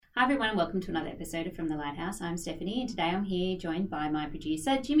Hi everyone and welcome to another episode of From the Lighthouse. I'm Stephanie and today I'm here joined by my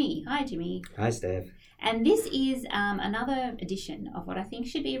producer Jimmy. Hi Jimmy. Hi Steph. And this is another edition of what I think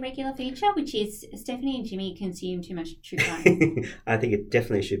should be a regular feature, which is Stephanie and Jimmy consume too much true crime. I think it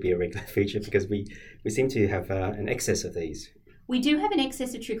definitely should be a regular feature because we seem to have an excess of these. We do have an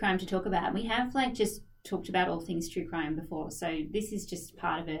excess of true crime to talk about. We have just talked about all things true crime before, so this is just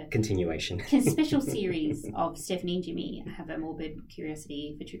part of a continuation special series of Stephanie and Jimmy have a morbid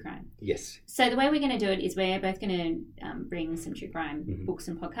curiosity for true crime. Yes. So the way we're going to do it is we're both going to bring some true crime books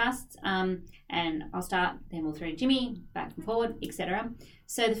and podcasts, and I'll start, then we'll throw to Jimmy, back and forward, etc.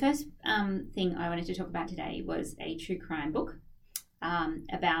 So the first thing I wanted to talk about today was a true crime book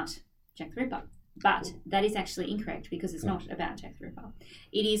about Jack the Ripper. But that is actually incorrect because it's not about Jack the Ripper.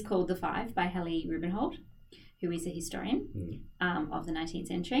 It is called The Five by Hallie Rubenhold, who is a historian of the 19th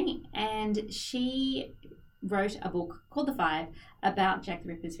century. And she wrote a book called The Five about Jack the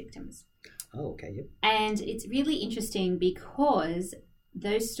Ripper's victims. Oh, okay, yep. And it's really interesting because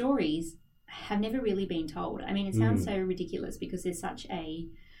those stories have never really been told. I mean, it sounds so ridiculous because there's such a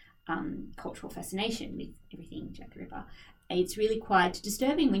cultural fascination with everything Jack the Ripper. It's really quite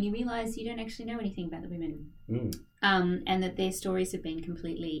disturbing when you realise you don't actually know anything about the women, and that their stories have been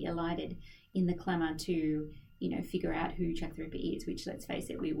completely elided in the clamour to, figure out who Jack the Ripper is, which, let's face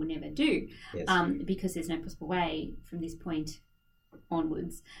it, we will never do, because there's no possible way from this point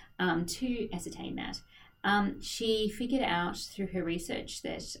onwards to ascertain that. She figured out through her research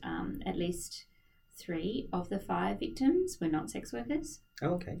that at least 3 of the 5 victims were not sex workers.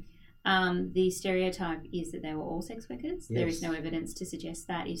 Oh, okay. The stereotype is that they were all sex workers. Yes. There is no evidence to suggest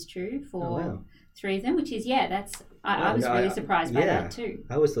that is true for 3 of them, which is, I was really surprised by that too.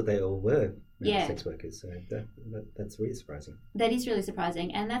 I always thought they all were sex workers, so that's really surprising. That is really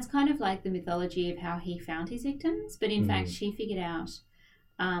surprising, and that's kind of like the mythology of how he found his victims, but in fact she figured out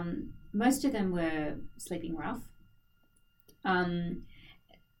most of them were sleeping rough.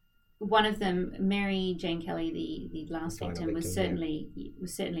 One of them, Mary Jane Kelly, the last victim, was certainly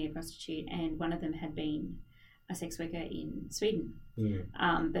a prostitute, and one of them had been a sex worker in Sweden,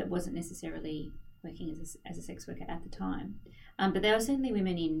 but wasn't necessarily working as a sex worker at the time. But there were certainly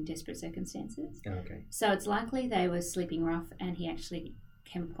women in desperate circumstances. Oh, okay. So it's likely they were sleeping rough, and he actually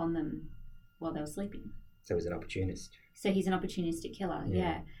came upon them while they were sleeping. So he's an opportunist. So he's an opportunistic killer,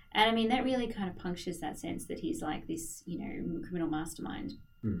 yeah. And I mean, that really kind of punctures that sense that he's like this, criminal mastermind.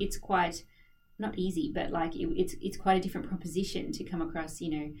 It's quite not easy, but it's quite a different proposition to come across,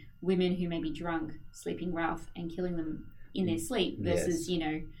 women who may be drunk, sleeping rough, and killing them in their sleep versus,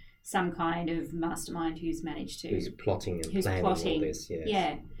 some kind of mastermind who's managed to who's plotting and planning all this. Yes.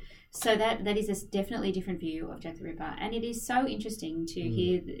 Yeah. So that is a definitely different view of Jack the Ripper, and it is so interesting to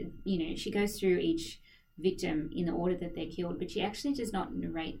hear. She goes through each victim in the order that they're killed, but she actually does not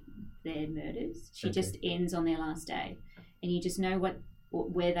narrate their murders. She just ends on their last day, and you just know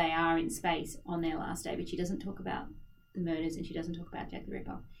where they are in space on their last day, but she doesn't talk about the murders and she doesn't talk about Jack the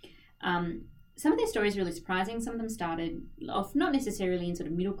Ripper. Some of their stories are really surprising. Some of them started off not necessarily in sort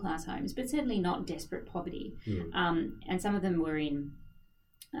of middle-class homes, but certainly not desperate poverty. And some of them were in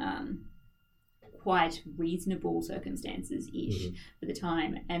quite reasonable circumstances-ish for the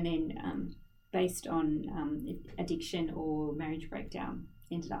time, and then based on addiction or marriage breakdown,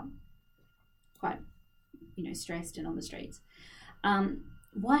 ended up quite, stressed and on the streets.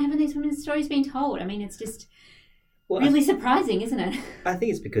 Why haven't these women's stories been told? I mean, it's just really surprising, isn't it? I think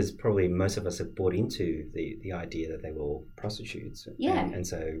it's because probably most of us have bought into the idea that they were all prostitutes. Yeah. And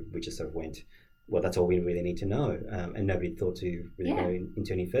so we just sort of went, well, that's all we really need to know. And nobody thought to really go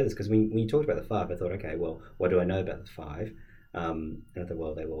into any further. Because when you talked about the 5, I thought, okay, well, what do I know about the 5? And I thought,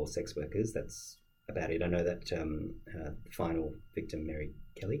 well, they were all sex workers. That's about it. I know that the final victim, Mary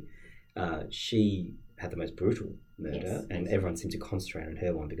Kelly, she had the most brutal murder, and everyone seemed to concentrate on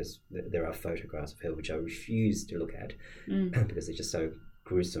her one because there are photographs of her which I refuse to look at because they're just so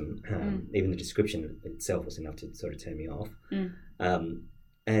gruesome. Even the description itself was enough to sort of turn me off.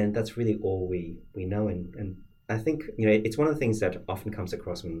 And that's really all we know. And I think it's one of the things that often comes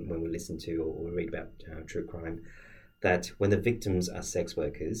across when we listen to or we read about true crime, that when the victims are sex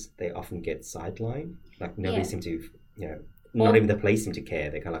workers, they often get sidelined. Like nobody seems to, not even the police seem to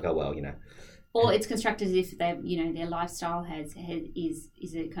care. They're kind of like, oh well, Or it's constructed as if they, their lifestyle is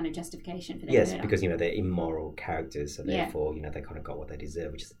a kind of justification for their murder. Yes, because they're immoral characters, so therefore they kind of got what they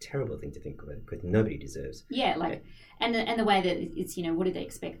deserve, which is a terrible thing to think of, because nobody deserves. Yeah, and the way that it's what did they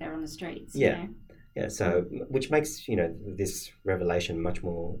expect? They're on the streets. Yeah, yeah. So which makes this revelation much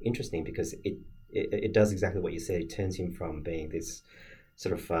more interesting because it does exactly what you said. It turns him from being this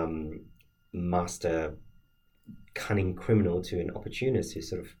sort of master cunning criminal to an opportunist who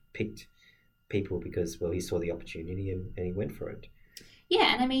sort of picked people because, well, he saw the opportunity and he went for it.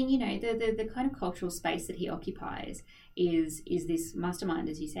 Yeah, and I mean, the kind of cultural space that he occupies is this mastermind,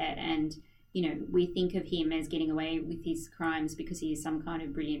 as you said, and we think of him as getting away with his crimes because he is some kind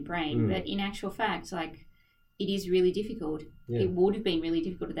of brilliant brain, but in actual fact, like, it is really difficult. Yeah. It would have been really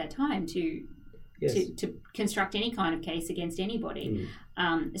difficult at that time to construct any kind of case against anybody,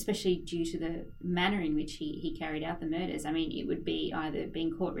 especially due to the manner in which he carried out the murders. I mean, it would be either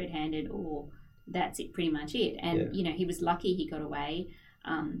being caught red-handed or that's it, pretty much it. And, he was lucky he got away.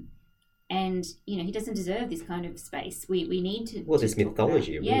 And, he doesn't deserve this kind of space. We need to... Well, this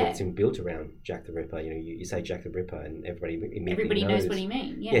mythology, really, it's built around Jack the Ripper. You say Jack the Ripper and everybody knows what you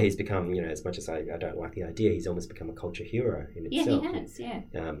mean. Yeah, he's become, as much as I don't like the idea, he's almost become a culture hero in itself. Yeah,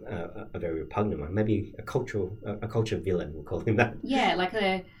 he has, a very repugnant one. Maybe a culture villain, we'll call him that. Yeah, but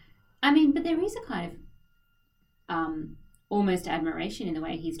there is a kind of... almost admiration in the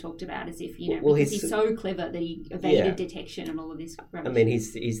way he's talked about, as if because he's so clever that he evaded detection and all of this rubbish. I mean,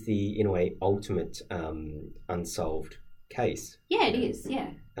 he's the in a way ultimate unsolved case. Yeah, it is. Yeah,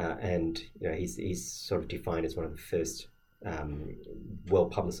 and he's sort of defined as one of the first well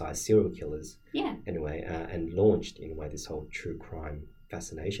publicized serial killers. Yeah, in a way, and launched in a way this whole true crime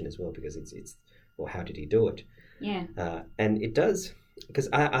fascination as well, because it's how did he do it? Yeah, and it does, because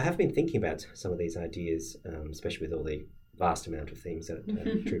I have been thinking about some of these ideas, especially with all the vast amount of things that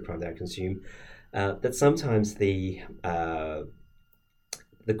true crime that I consume, that sometimes the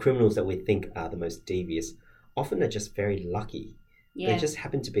criminals that we think are the most devious often are just very lucky. They just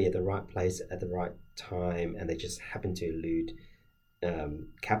happen to be at the right place at the right time, and they just happen to elude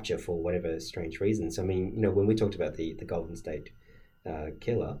capture for whatever strange reasons. I mean, when we talked about the Golden State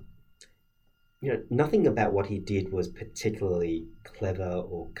Killer, nothing about what he did was particularly clever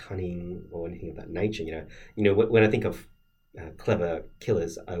or cunning or anything of that nature. When I think of clever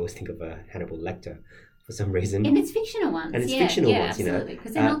killers, I always think of Hannibal Lecter for some reason. And it's fictional ones. And it's fictional ones, absolutely,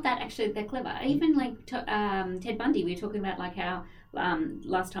 because they're not that clever. Even like Ted Bundy, we were talking about like how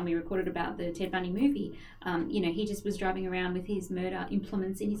last time we recorded about the Ted Bundy movie, he just was driving around with his murder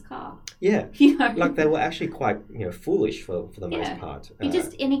implements in his car. Yeah, like they were actually quite foolish for the most part. And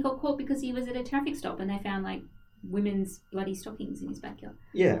he got caught because he was at a traffic stop and they found like women's bloody stockings in his backyard.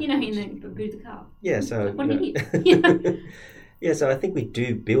 Yeah, in the boot of the car. Yeah, so what an idiot. Yeah, so I think we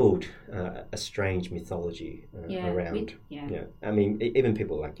do build a strange mythology around. I mean, even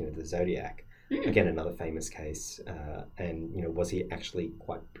people like the Zodiac. Again, another famous case. And was he actually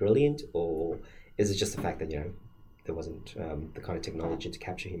quite brilliant, or is it just the fact that there wasn't the kind of technology to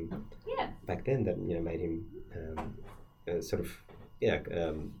capture him back then that made him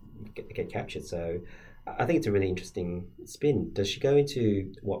get captured? So I think it's a really interesting spin. Does she go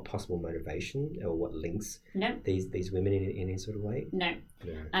into what possible motivation or what links these women in any sort of way? No.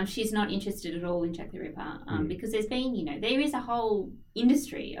 She's not interested at all in Jack the Ripper because there's been, there is a whole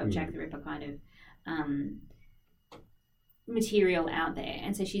industry of Jack the Ripper kind of material out there,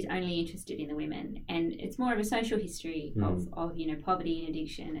 and so she's only interested in the women, and it's more of a social history of poverty and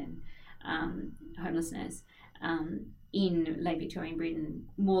addiction and homelessness in late Victorian Britain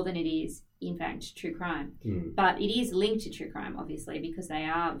more than it is in fact true crime. But it is linked to true crime, obviously, because they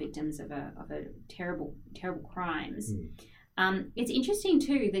are victims of a terrible crimes. It's interesting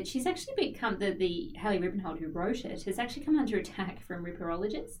too that she's actually become the Hallie Rippinhold who wrote it has actually come under attack from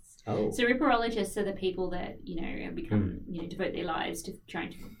Ripperologists. Oh. So Ripperologists are the people that have become devote their lives to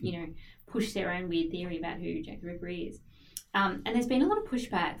trying to push their own weird theory about who Jack the Ripper is. And there's been a lot of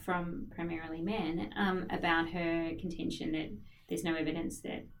pushback from primarily men about her contention that there's no evidence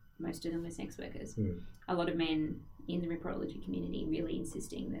that most of them were sex workers. A lot of men in the Ripperology community really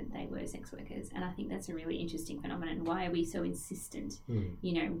insisting that they were sex workers, and I think that's a really interesting phenomenon. Why are we so insistent?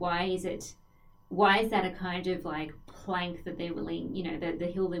 Why is that a kind of like plank that they're willing, the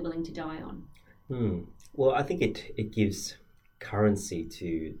hill they're willing to die on? Well, I think it gives currency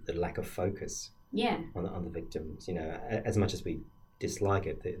to the lack of focus on the victims. As much as we dislike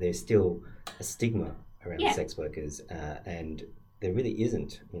it, there's still a stigma around sex workers, and there really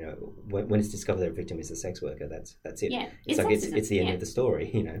isn't. When it's discovered that a victim is a sex worker, that's it. Yeah, it's the end of the story.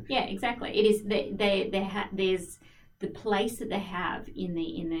 Yeah, exactly. It is. There's the place that they have in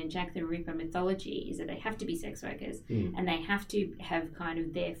the Jack the Ripper mythology is that they have to be sex workers, and they have to have kind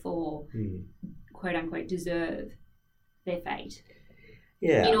of therefore quote unquote deserve their fate.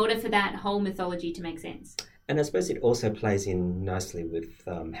 Yeah. In order for that whole mythology to make sense. And I suppose it also plays in nicely with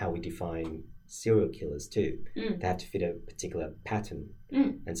how we define serial killers too. They have to fit a particular pattern,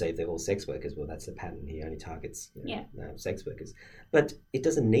 and so if they're all sex workers, well, that's the pattern. He only targets sex workers, but it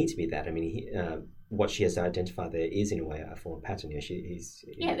doesn't need to be that. I mean, what she has identified there is in a way a form of pattern. They're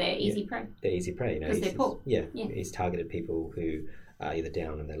easy prey. They're easy prey. Because they're poor. He's targeted people who are either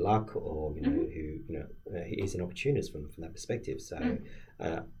down on their luck or who he's an opportunist from that perspective. So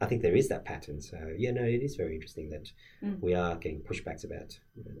I think there is that pattern. So it is very interesting that we are getting pushbacks about.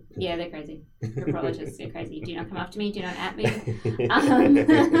 Yeah, they're crazy. Reprologists, they're crazy. Do not come after me. Do not at me.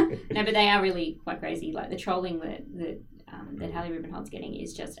 No, but they are really quite crazy. Like the trolling that Hallie Rubenhold's getting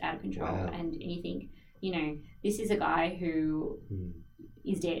is just out of control. Wow. And you think, this is a guy who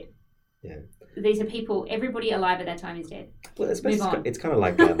is dead. Yeah. These are people. Everybody alive at that time is dead. Well, I suppose it's kind of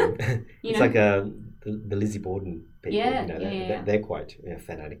like it's like the Lizzie Borden people. They're quite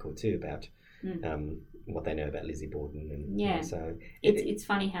fanatical too about what they know about Lizzie Borden, and so it's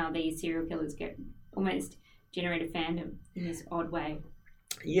funny how these serial killers get almost generate a fandom in this odd way.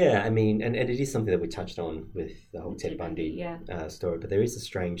 Yeah, I mean, and it is something that we touched on with the whole Ted Bundy story, but there is a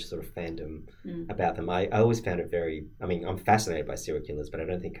strange sort of fandom about them. I always found it I'm fascinated by serial killers, but I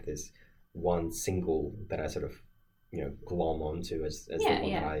don't think there's one single that I sort of glom onto as the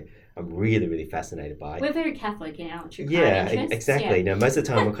one that I'm really, really fascinated by. We're very Catholic in our true crime interests. Exactly. Yeah. Most of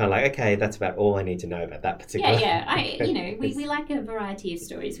the time we're kind of like, okay, that's about all I need to know about that particular. We like a variety of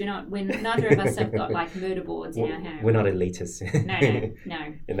stories. Neither of us have got like murder boards in our home. We're not elitists. No.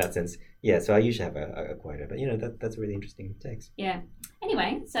 In that sense, yeah. So I usually have a quota, but that's a really interesting text. Yeah.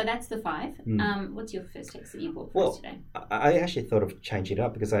 Anyway, so that's the 5. What's your first text that you bought for us today? I actually thought of changing it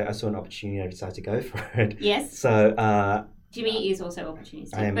up because I saw an opportunity and I decided to go for it. Yes. So. Jimmy is also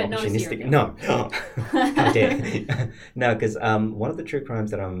opportunistic. I am but opportunistic. No. How dare. No, because one of the true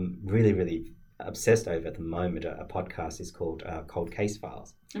crimes that I'm really, really obsessed over at the moment, a podcast is called Cold Case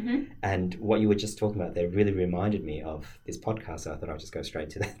Files. Mm-hmm. And what you were just talking about there really reminded me of this podcast. So I thought I'd just go straight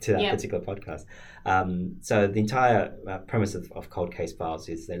to that particular podcast. So the entire premise of Cold Case Files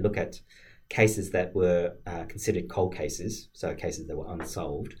is they look at cases that were considered cold cases, so cases that were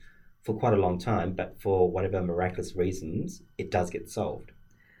unsolved, for quite a long time, but for whatever miraculous reasons, it does get solved.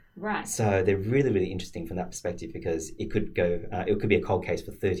 Right. So they're really, really interesting from that perspective because it could be a cold case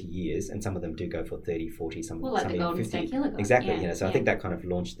for 30 years, and some of them do go for 30, 40, some like some the Golden 50. State Killer. Exactly. So I think that kind of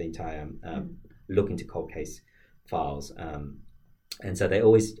launched the entire look into cold case files, and so they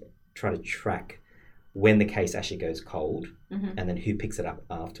always try to track when the case actually goes cold, and then who picks it up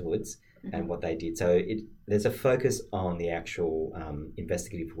afterwards. And what they did. So there's a focus on the actual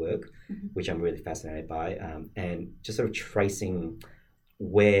investigative work, which I'm really fascinated by, and just sort of tracing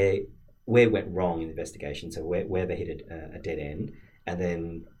where it went wrong in the investigation, so where they hit a dead end, and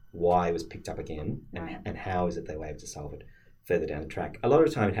then why it was picked up again, and how is it they were able to solve it further down the track. A lot of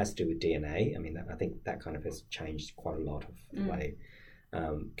the time it has to do with DNA. I mean, I think that kind of has changed quite a lot of the way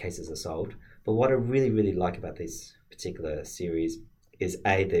cases are solved. But what I really, really like about this particular series is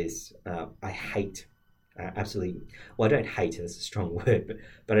there's I hate absolutely. Well, I don't hate it. It's a strong word,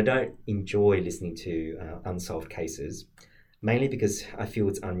 but I don't enjoy listening to unsolved cases, mainly because I feel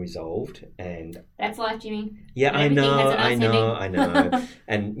it's unresolved. And that's life, Jimmy. Yeah, I know.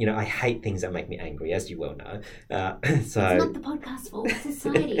 And I hate things that make me angry, as you well know. So it's not the podcast for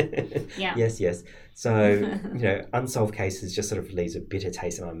society. Yeah. Yes. So unsolved cases just sort of leaves a bitter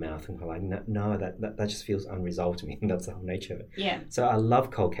taste in my mouth, and I'm like, no, that just feels unresolved to me, and that's the whole nature of it. Yeah. So I love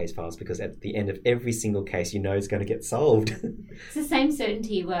cold case files because at the end of every single case, it's going to get solved. It's the same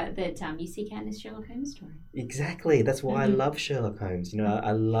certainty that you seek out in this Sherlock Holmes story. Exactly. That's why I love Sherlock Holmes.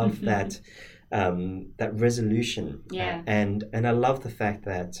 I love that that resolution. Yeah. And I love the fact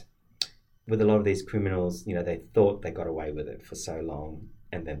that with a lot of these criminals, they thought they got away with it for so long,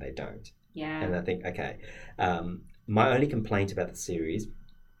 and then they don't. Yeah. And I think, okay, my only complaint about the series,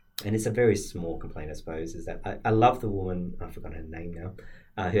 and it's a very small complaint, I suppose, is that I love the woman, I've forgotten her name now,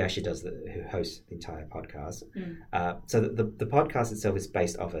 who actually who hosts the entire podcast. So the podcast itself is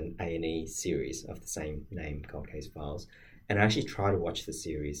based off an A&E series of the same name, Cold Case Files. And I actually tried to watch the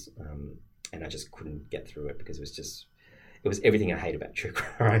series, and I just couldn't get through it because it was everything I hate about true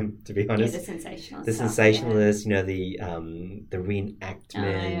crime, to be honest. Yeah, the sensational the stuff, sensationalist, the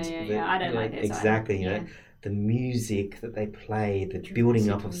reenactment. I don't like those. Exactly, the music that they play, the building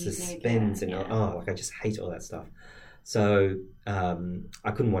up of suspense, I just hate all that stuff. So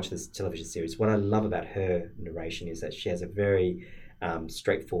I couldn't watch this television series. What I love about her narration is that she has a very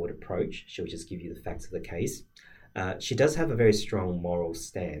straightforward approach. She'll just give you the facts of the case. She does have a very strong moral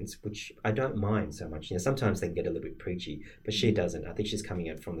stance, which I don't mind so much. Sometimes they can get a little bit preachy, but she doesn't. I think she's coming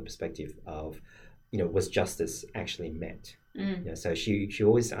at it from the perspective of, was justice actually met? So she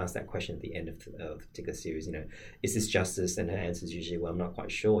always asks that question at the end of the particular series. Is this justice? And her answer is usually, well, I'm not quite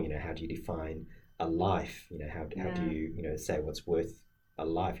sure. How do you define a life? How do you say what's worth a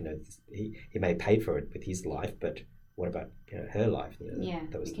life. He may have paid for it with his life, but what about her life?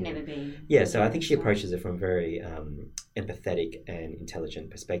 It can never be. Yeah, so I think she approaches it from a very empathetic and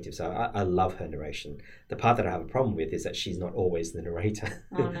intelligent perspective. So I love her narration. The part that I have a problem with is that she's not always the narrator.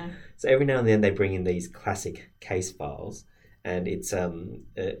 Oh no! So every now and then they bring in these classic case files, and it's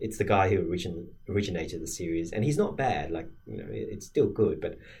the guy who originated the series, and he's not bad. Like it's still good,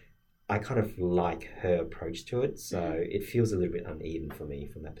 but I kind of like her approach to it. So it feels a little bit uneven for me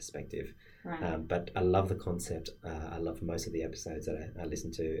from that perspective. Right. But I love the concept. I love most of the episodes that I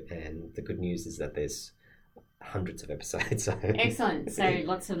listen to, and the good news is that there's hundreds of episodes. So. Excellent. So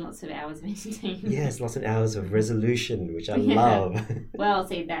lots and lots of hours of entertainment. Yes, lots of hours of resolution, which I love. Well,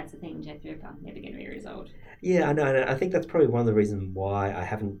 see, that's the thing, Jack the Ripper, never going to be resolved. Yeah, I know, and I think that's probably one of the reasons why I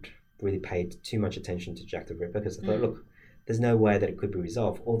haven't really paid too much attention to Jack the Ripper, because I thought, look, there's no way that it could be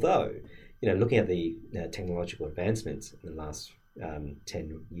resolved. Although, looking at the technological advancements in the last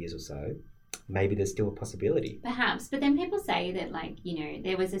 10 years or so, maybe there's still a possibility. Perhaps, but then people say that,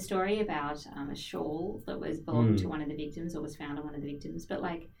 there was a story about a shawl that was belonged to one of the victims or was found on one of the victims, but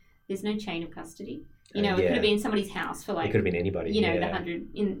there's no chain of custody. It could have been somebody's house for it could have been anybody. The 100.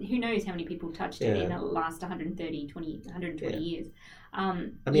 Who knows how many people touched it in the last 120 years.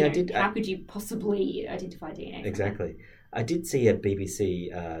 How could you possibly identify DNA? Exactly. I did see a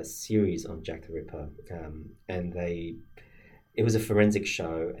BBC series on Jack the Ripper, and it was a forensic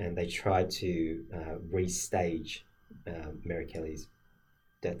show, and they tried to restage Mary Kelly's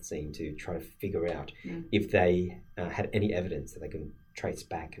death scene to try to figure out if they had any evidence that they can trace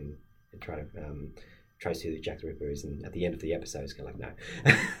back and try to trace who Jack the Ripper is. And at the end of the episode, it's kind of no.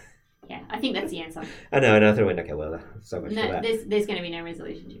 Yeah, I think that's the answer. I know, and I thought, okay, well, so much for that. There's going to be no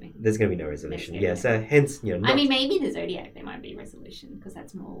resolution, Jimmy. There's going to be no resolution, yeah. So hence, maybe the Zodiac there might be resolution because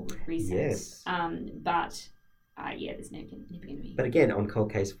that's more recent. Yes. But there's never going to be. But again, on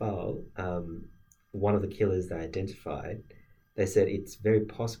Cold Case File, one of the killers they identified, they said it's very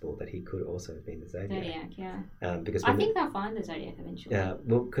possible that he could also have been the Zodiac. Yeah. Because I think they'll find the Zodiac eventually. Yeah,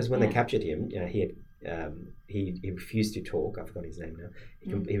 well, because when they captured him, he refused to talk. I forgot his name now.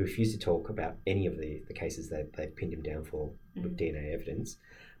 He refused to talk about any of the cases that they pinned him down for with DNA evidence.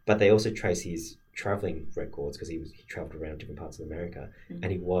 But they also traced his traveling records because he traveled around different parts of America,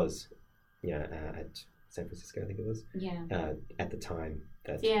 and he was, at San Francisco, I think it was. Yeah. At the time.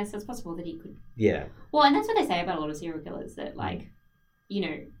 So it's possible that he could. Yeah. Well, and that's what they say about a lot of serial killers, that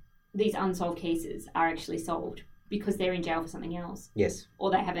these unsolved cases are actually solved because they're in jail for something else. Yes. Or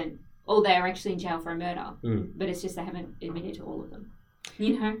they haven't. Or they're actually in jail for a murder, but it's just they haven't admitted to all of them.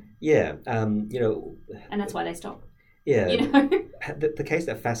 Yeah. And that's why they stop. Yeah. The case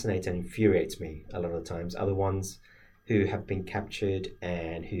that fascinates and infuriates me a lot of the times are the ones who have been captured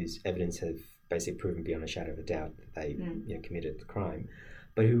and whose evidence have basically proven beyond a shadow of a doubt that they committed the crime,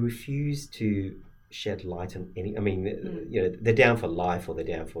 but who refuse to shed light on any. I mean, they're down for life or they're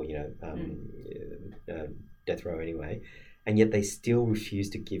down for death row anyway, and yet they still refuse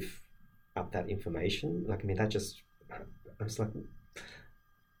to give up that information. I was like,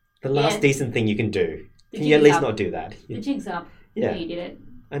 the last decent thing you can do. Can you at least not do that? The jig's up. Yeah, you did it.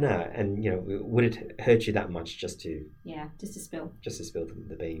 I know, and would it hurt you that much just to spill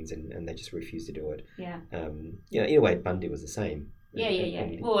the beans, and they just refuse to do it? Yeah. In a way, Bundy was the same. Yeah.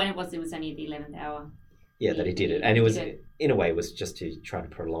 Well, and it was only at the 11th hour. Yeah, that he did it, and it was in a way it was just to try to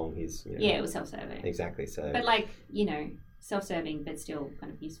prolong his. Yeah, it was self-serving. Exactly. So, but self-serving, but still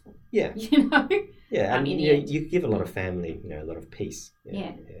kind of useful. Yeah. Yeah, and you give a lot of family, a lot of peace.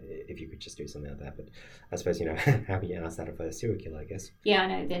 If you could just do something like that, but I suppose how can you ask that of a serial killer? I guess. Yeah, I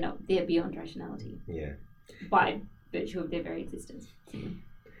know they're beyond rationality. Yeah. By virtue of their very existence.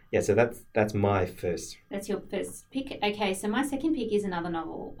 Yeah, so that's my first. That's your first pick. Okay, so my second pick is another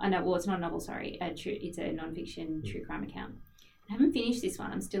novel. It's not a novel. Sorry, it's a non-fiction true crime account. I haven't finished this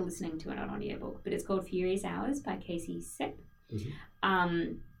one. I'm still listening to it on audiobook, but it's called Furious Hours by Casey Sepp.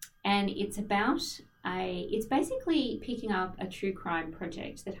 And it's about it's basically picking up a true crime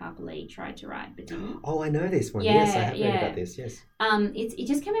project that Harper Lee tried to write but didn't. Oh, I know this one. Yes, I have read about this. Yes. It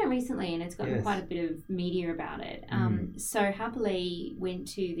just came out recently and it's gotten quite a bit of media about it. So Harper Lee went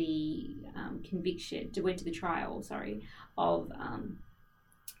to the trial, of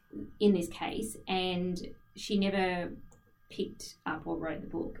in this case, and she never picked up or wrote the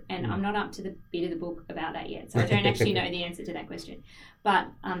book, and I'm not up to the bit of the book about that yet, so I don't actually know the answer to that question. But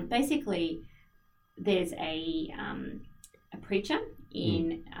basically, there's a preacher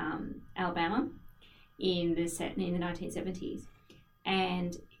in Alabama in the 1970s,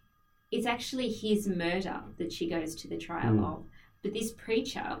 and it's actually his murder that she goes to the trial of. But this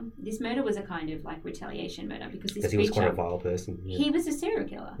preacher, this murder was a kind of like retaliation murder because this preacher, he was quite a vile person. Yeah. He was a serial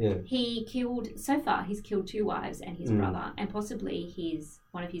killer. Yeah. He killed, so far, he's killed 2 wives and his brother, and possibly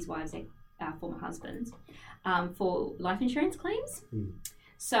one of his wives' former husbands, for life insurance claims. Mm.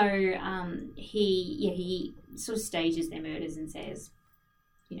 So he sort of stages their murders and says,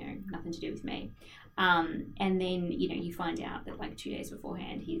 nothing to do with me. And then, you find out that like 2 days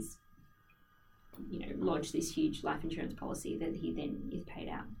beforehand, he's lodged this huge life insurance policy that he then is paid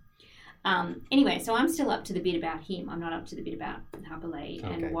out. Anyway, so I'm still up to the bit about him. I'm not up to the bit about Harper Lee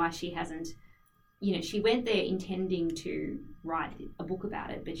and why she hasn't, she went there intending to write a book about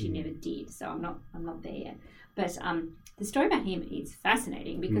it, but she never did. So I'm not there yet. But the story about him is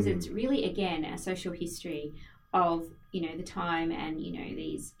fascinating because it's really, again, a social history of, the time and,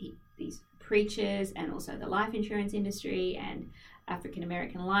 these preachers and also the life insurance industry and African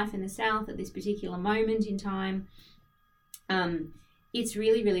American life in the South at this particular moment in time. It's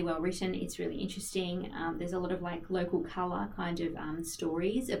really, really well written. It's really interesting. There's a lot of like local colour kind of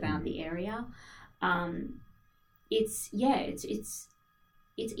stories about the area. It's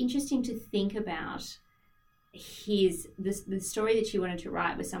interesting to think about the story that she wanted to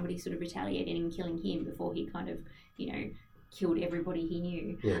write was somebody sort of retaliating and killing him before he kind of killed everybody he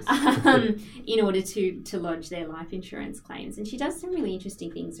knew. Yes. In order to lodge their life insurance claims. And she does some really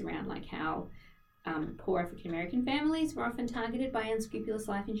interesting things around like how poor African American families were often targeted by unscrupulous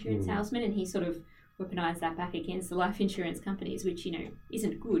life insurance salesmen, and he sort of weaponized that back against the life insurance companies, which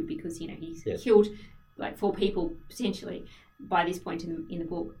isn't good because he's killed like 4 people potentially by this point in the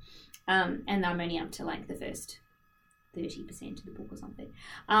book, and I'm only up to like the first 30% of the book or something.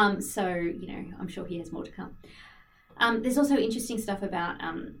 So I'm sure he has more to come. There's also interesting stuff about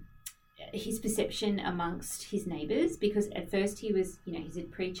his perception amongst his neighbours, because at first he was, he's a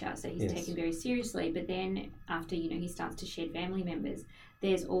preacher, so he's taken very seriously. But then after, he starts to shed family members,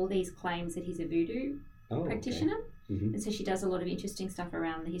 there's all these claims that he's a voodoo practitioner. Okay. Mm-hmm. And so she does a lot of interesting stuff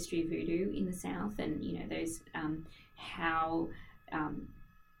around the history of voodoo in the South and, those how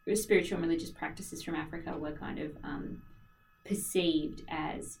spiritual and religious practices from Africa were kind of perceived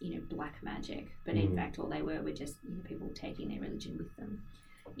as black magic, but in fact all they were just people taking their religion with them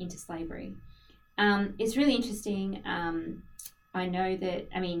into slavery. It's really interesting. I know that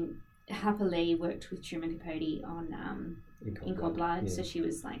Harper Lee worked with Truman Capote on In Cold Blood, so she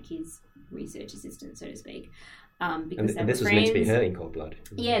was like his research assistant, so to speak. Because and this was meant to be her In Cold Blood.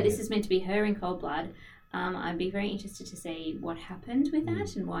 This is meant to be her In Cold Blood. I'd be very interested to see what happened with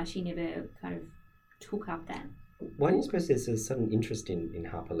that and why she never kind of took up that. Why do you suppose there's a sudden interest in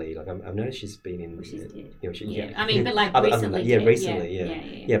Harper Lee? Like I've noticed she's been in. Well, she's dead. But like recently.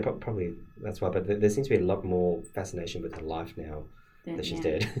 Recently. Probably that's why. But there seems to be a lot more fascination with her life now that she's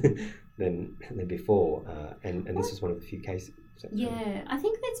dead than before. And this is one of the few cases. I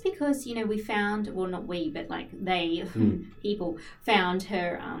think that's because we found, well, not we, but like they people found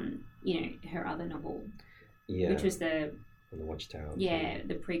her her other novel, which was the Watchtower.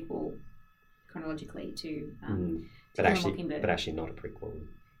 The prequel. Chronologically to but actually not a prequel.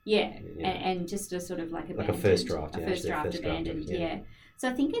 And just a sort of like a first draft, abandoned. So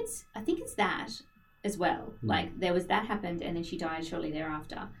I think it's that as well. Like there was that happened, and then she died shortly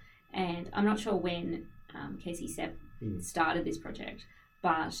thereafter. And I'm not sure when Casey Sepp started this project,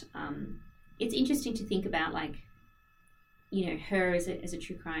 but it's interesting to think about like her as a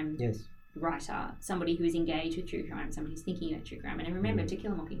true crime writer, somebody who is engaged with true crime, somebody who's thinking about true crime. And remember, To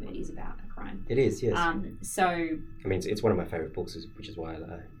Kill a Mockingbird is about a crime. It is, yes. So it's one of my favourite books, which is why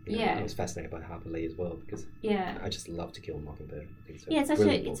I was fascinated by Harper Lee as well, because I just love To Kill a Mockingbird.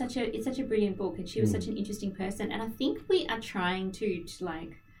 It's such a brilliant book, and she was such an interesting person. And I think we are trying to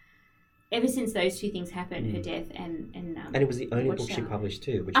like, ever since those two things happened, her death and it was the only book she published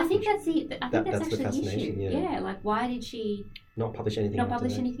too. That's actually the fascination. The issue. Like why did she not publish anything?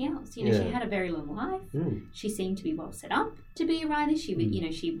 Anything else? She had a very long life. She seemed to be well set up to be a writer.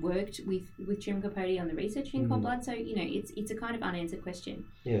 She she worked with Truman Capote on the research in Cold Blood. So it's a kind of unanswered question.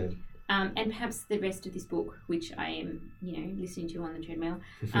 Yeah. And perhaps the rest of this book, which I am, listening to on the treadmill,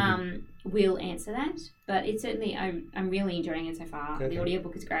 will answer that. But it's certainly, I'm really enjoying it so far. Okay. The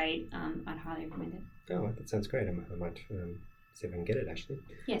audiobook is great. I'd highly recommend it. Oh, that sounds great. I might see if I can get it, actually.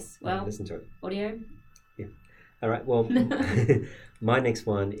 Yes, well, listen to it. Audio. Yeah. All right, well, my next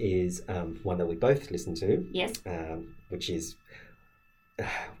one is one that we both listen to. Yes. Which is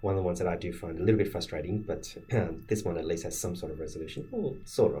one of the ones that I do find a little bit frustrating, but this one at least has some sort of resolution. Well,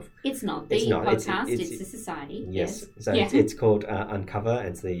 sort of. It's not the podcast, it's the society. Yes. So it's called Uncover, and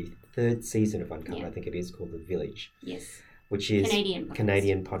it's the 3rd season of Uncover. I think it is called The Village. Yes. which is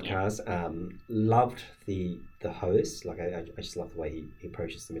Canadian podcast. Loved the host. Like I just love the way he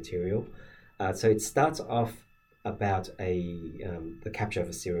approaches the material. So it starts off about the capture of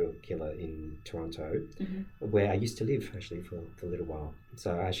a serial killer in Toronto, where I used to live actually for a little while.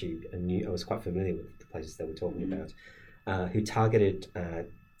 So I was quite familiar with the places they were talking about, who targeted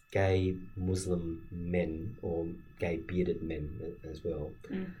gay Muslim men or gay bearded men as well,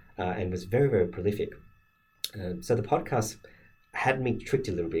 and was very, very prolific. So the podcast had me tricked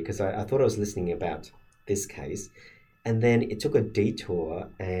a little bit because I thought I was listening about this case, and then it took a detour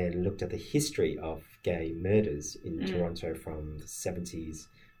and looked at the history of gay murders in Toronto from the 70s,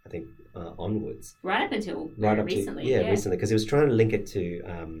 I think, onwards. Right up until recently. Recently, because it was trying to link it to,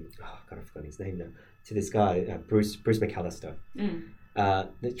 I've forgotten his name now, to this guy, Bruce McAllister.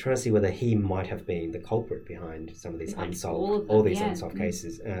 They're trying to see whether he might have been the culprit behind some of these unsolved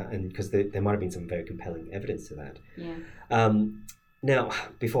cases, and because there might have been some very compelling evidence to that. Yeah. Now,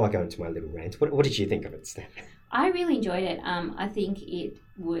 before I go into my little rant, what did you think of it, Steph? I really enjoyed it. I think it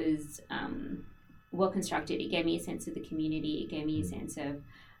was well constructed. It gave me a sense of the community. It gave me a sense of,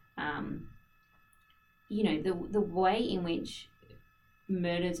 the way in which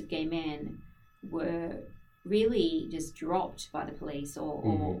murders of gay men were really just dropped by the police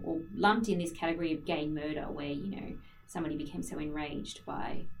or lumped in this category of gay murder, where somebody became so enraged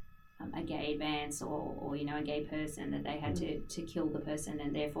by a gay advance or a gay person that they had to kill the person,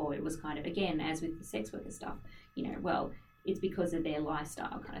 and therefore it was kind of, again, as with the sex worker stuff, it's because of their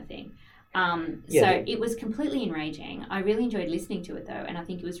lifestyle kind of thing. So it was completely enraging. I really enjoyed listening to it though, and I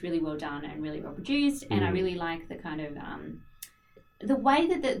think it was really well done and really well produced, and I really like the kind of the way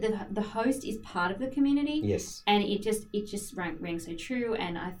that the host is part of the community. Yes. And it just rang so true,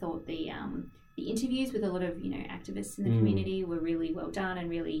 and I thought the interviews with a lot of activists in the community were really well done and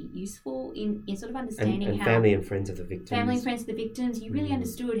really useful in sort of understanding and how family and friends of the victims. You really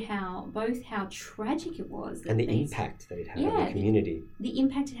understood how tragic it was, and the impact that it had on the community. The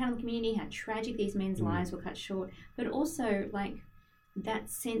impact it had on the community, how tragic these men's lives were cut short, but also like that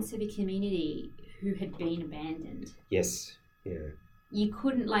sense of a community who had been abandoned. Yes. Yeah. You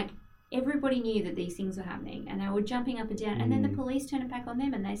couldn't, everybody knew that these things were happening, and they were jumping up and down, and then the police turn it back on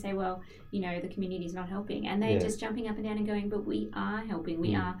them and they say, well, the community's not helping, and they're just jumping up and down and going, but we are helping,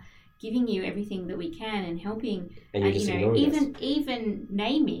 we are giving you everything that we can and helping, and you're just ignoring us. Even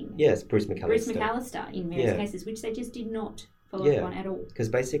naming Bruce McAllister in various cases, which they just did not follow up on at all. Because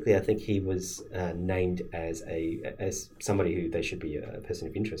basically, I think he was named as somebody who they should be a person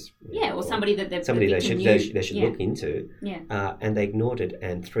of interest. Or somebody that they should look into. Yeah. And they ignored it,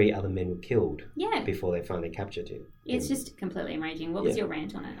 and 3 other men were killed. Yeah. Before they finally captured him. It's just completely enraging. What was your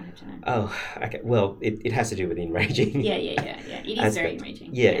rant on it? I have to know. Oh, okay. Well, it has to do with enraging. Yeah. It is very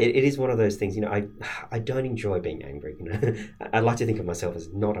enraging. Yeah, it is one of those things. I don't enjoy being angry. I like to think of myself as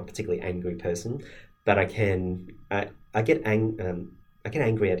not a particularly angry person, but I get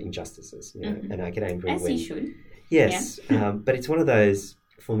angry at injustices, and I get angry as when you should. Yes, but it's one of those,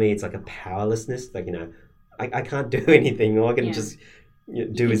 for me. It's like a powerlessness. Like I can't do anything. All I can just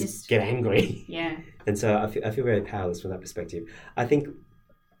just get angry. Yeah. And so I feel very powerless from that perspective. I think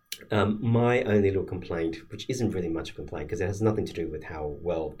my only little complaint, which isn't really much of a complaint because it has nothing to do with how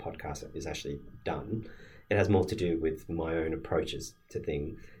well the podcast is actually done. It has more to do with my own approaches to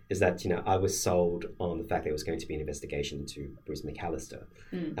things, is that, I was sold on the fact there was going to be an investigation into Bruce McAllister.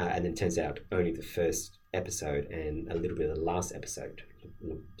 And then it turns out only the first episode and a little bit of the last episode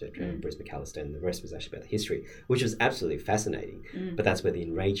looked at Bruce McAllister, and the rest was actually about the history, which was absolutely fascinating. But that's where the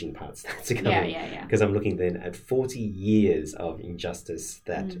enraging part starts to come in. Because I'm looking then at 40 years of injustice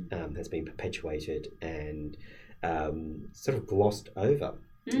that has been perpetuated and sort of glossed over.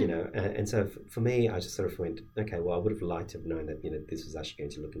 And so for me, I just sort of went, okay, well, I would have liked to have known that this was actually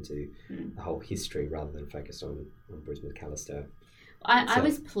going to look into the whole history rather than focus on Bruce McAllister. I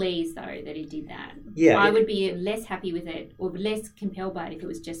was pleased though that it did that. Yeah, I would be less happy with it or less compelled by it if it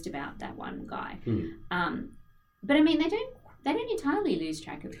was just about that one guy. But I mean, they don't entirely lose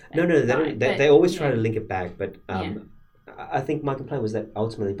track of that. No, they don't. They always try to link it back, but I think my complaint was that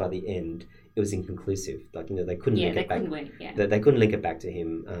ultimately by the end it was inconclusive. They couldn't link it back. They couldn't link it back to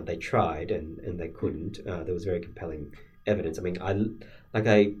him. They tried and they couldn't. There was very compelling evidence. I mean,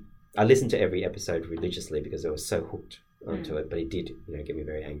 I listened to every episode religiously because I was so hooked onto it. But it did, get me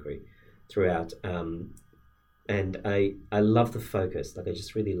very angry throughout. And I love the focus. I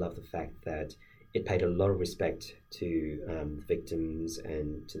just really love the fact that it paid a lot of respect to victims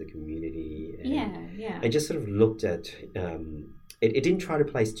and to the community. And just sort of looked at. It didn't try to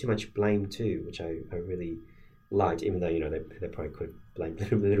place too much blame too, which I really liked, even though, they probably could have blamed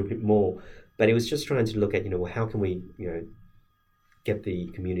a little bit more. But it was just trying to look at, how can we, get the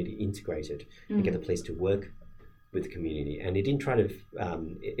community integrated and get the police to work with the community. And it didn't try to.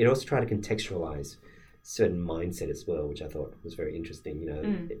 It also tried to contextualize certain mindset as well, which I thought was very interesting.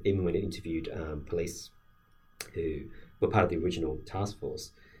 Even when it interviewed police who were part of the original task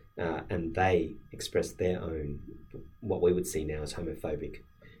force, and they expressed their own, what we would see now as homophobic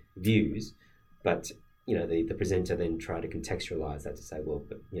views, but the presenter then tried to contextualize that to say, well,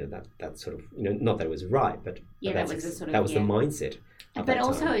 but that sort of, not that it was right, but that was the the mindset. But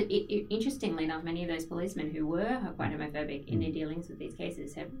also, interestingly enough, many of those policemen who were quite homophobic in their dealings with these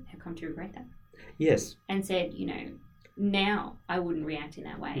cases have come to regret that. Yes. And said, now I wouldn't react in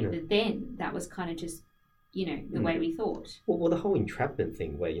that way. Yeah. But then that was kind of just, the way we thought. Well, the whole entrapment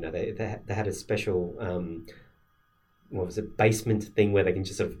thing where, they had a special, what was it, basement thing where they can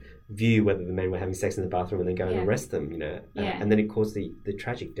just sort of view whether the men were having sex in the bathroom and then go and arrest them, and then it caused the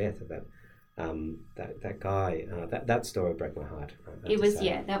tragic death of that guy. That story broke my heart. It was,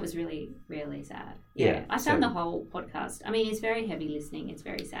 that was really, really sad. Yeah, I found the whole podcast. I mean, it's very heavy listening. It's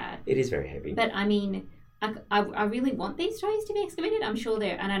very sad. It is very heavy. But I mean, I really want these stories to be excavated. I'm sure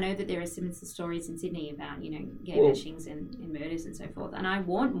and I know that there are similar stories in Sydney about, gay bashings and murders and so forth. And I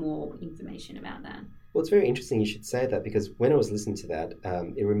want more information about that. Well, it's very interesting you should say that, because when I was listening to that,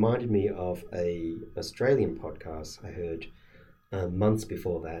 it reminded me of a Australian podcast I heard months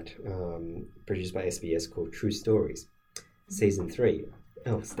before that, produced by SBS, called True Stories, Season 3.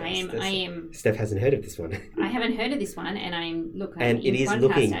 Oh, Steph hasn't heard of this one. I haven't heard of this one, and it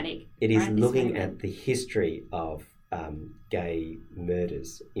is looking at the history of gay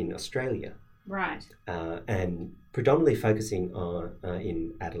murders in Australia. Right. And predominantly focusing on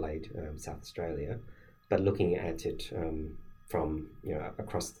in Adelaide, South Australia, but looking at it from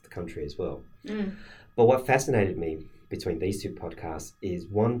across the country as well. But what fascinated me between these two podcasts is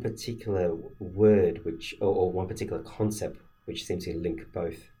one particular word or one particular concept which seems to link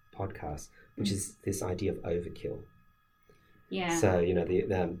both podcasts, which is this idea of overkill. Yeah. So,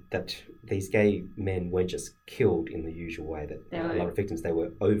 that these gay men weren't just killed in the usual way that a lot of victims, they were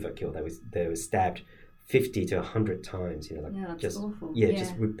overkill. They were stabbed 50 to 100 times, that's just awful.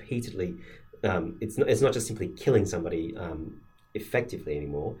 Just repeatedly. It's not just simply killing somebody effectively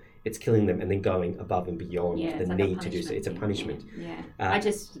anymore. It's killing them and then going above and beyond the need to do so. It's a punishment. Yeah. I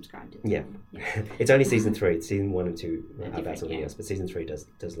just subscribed it. Yeah. It's only season 3. It's season 1 and 2 about something else, but season 3 does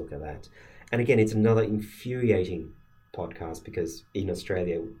look at that. And again, it's another infuriating podcast, because in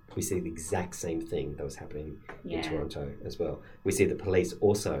Australia we see the exact same thing that was happening in Toronto as well. We see the police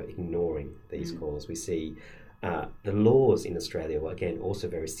also ignoring these calls. We see the laws in Australia were again also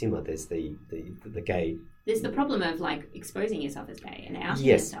very similar. There's the gay. There's the problem of exposing yourself as gay and outing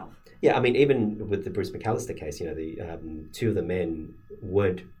yourself. Yeah, I mean, even with the Bruce McAllister case, the two of the men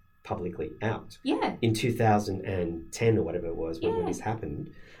weren't publicly out. Yeah. In 2010 or whatever it was when this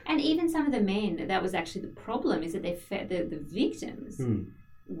happened. And even some of the men, that was actually the problem, is that the victims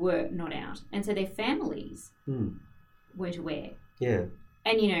were not out. And so their families weren't aware. Yeah.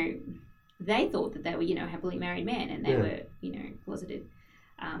 And, they thought that they were, happily married men, and they were, closeted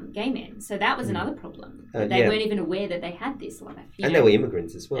gay men. So that was another problem. They weren't even aware that they had this life. And they were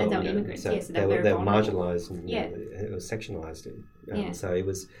immigrants as well. And they were immigrants, so they were marginalised and it was sectionalised. So it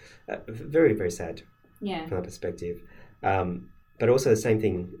was very, very sad from that perspective. But also the same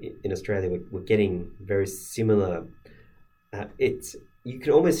thing in Australia. We're getting very similar. You could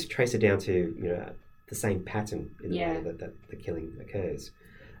almost trace it down to the same pattern in the way that the killing occurs.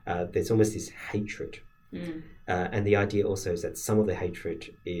 There's almost this hatred, and the idea also is that some of the hatred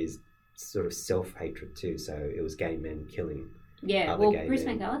is sort of self-hatred too. So it was gay men killing. Yeah, well, Bruce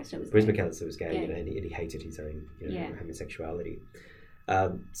McAllister was. Bruce McAllister was gay, and he hated his own homosexuality.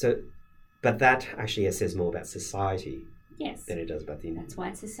 But that actually says more about society. Yes. Than it does about the... That's why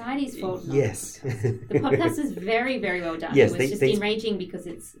it's society's fault. Yes. The podcast is very, very well done. Yes, it was just enraging because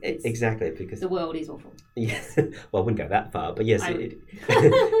it's exactly, because the world is awful. Yes. Well, I wouldn't go that far, but yes,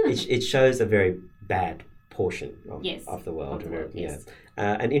 it shows a very bad portion of the world. Yes.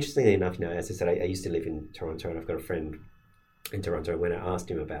 And interestingly enough, as I said, I used to live in Toronto, and I've got a friend in Toronto. When I asked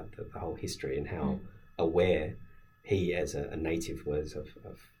him about the whole history and how aware he, as a native, was of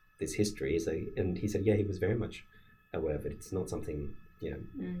this history, and he said, he was very much aware of it. It's not something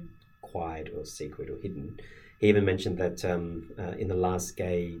quiet or secret or hidden. He even mentioned that in the last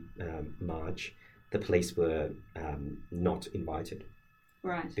gay march, the police were not invited.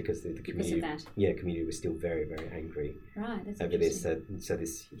 Right. Because the community, because of that. Yeah, community was still very, very angry. Right. That's over this. So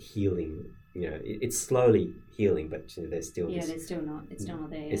this healing, it's slowly healing, but there's still this. Yeah, there's still not. It's still not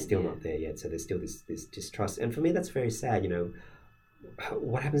there yet. It's still not there yet. So there's still this distrust, and for me, that's very sad.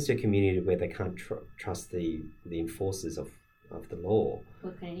 What happens to a community where they can't trust the enforcers of of the law.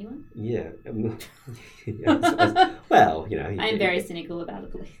 Well, can anyone? Yeah. Well, you know. I'm very cynical about the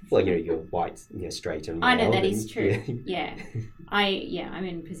police. Well, you're white, straight and male. I know that is true. Yeah. I'm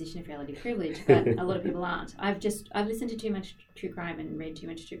in a position of relative privilege, but a lot of people aren't. I've listened to too much true crime and read too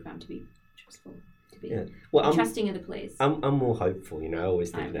much true crime to be trustful. Well, trusting of the police. I'm more hopeful, I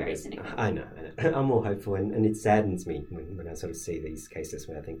always think. I'm very cynical. I know. I'm more hopeful, and it saddens me when I sort of see these cases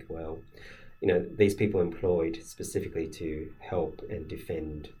where I think, well, these people employed specifically to help and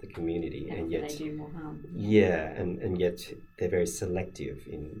defend the community, and yet they do more harm. Yeah, and yet they're very selective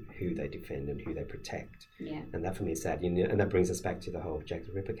in who they defend and who they protect. Yeah, and that for me is sad. And that brings us back to the whole Jack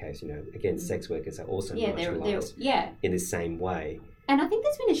the Ripper case. Again, sex workers are also marginalised in the same way. And I think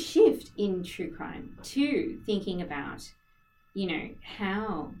there's been a shift in true crime to thinking about,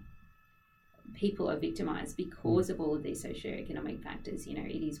 how people are victimised because of all of these socioeconomic factors. It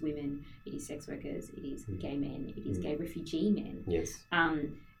is women, it is sex workers, it is gay men, it is gay refugee men. Yes.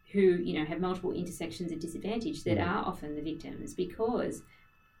 Who, have multiple intersections of disadvantage that are often the victims because,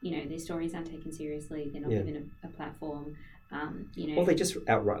 their stories aren't taken seriously, they're not given a platform. Or they just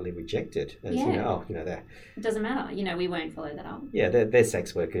outrightly reject it. As, they're... It doesn't matter. We won't follow that up. Yeah, they're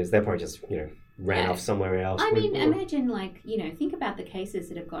sex workers. They're probably just, ran off somewhere else. I mean, imagine, think about the cases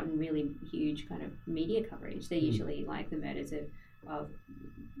that have gotten really huge kind of media coverage. They're usually like the murders of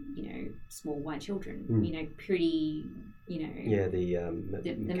small white children, pretty, Yeah, the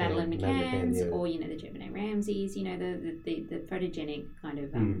Madeleine McCanns or, the Jebediah Ramseys, the photogenic kind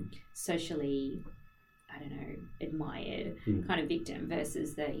of socially... admired kind of victim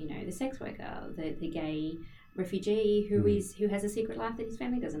versus the the sex worker, the gay refugee who has a secret life that his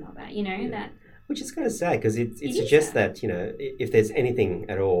family doesn't know about. That which is kind of sad because it suggests that if there's anything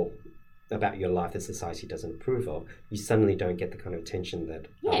at all about your life that society doesn't approve of, you suddenly don't get the kind of attention that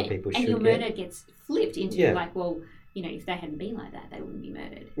other people should get. And your murder gets flipped into if they hadn't been like that, they wouldn't be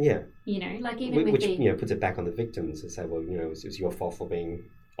murdered. Yeah. Even which puts it back on the victims and say, well, it was your fault for being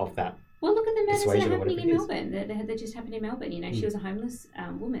of that. Well, look at the murders that are happening in Melbourne. That just happened in Melbourne. She was a homeless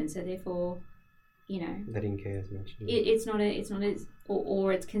woman, so therefore, they didn't care as much. It's not the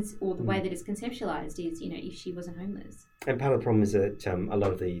way that it's conceptualized is, if she wasn't homeless. And part of the problem is that a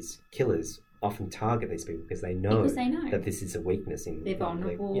lot of these killers often target these people because they know that this is a weakness in. They're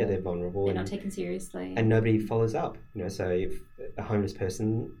vulnerable. They're vulnerable. They're not taken seriously, and nobody follows up. So if a homeless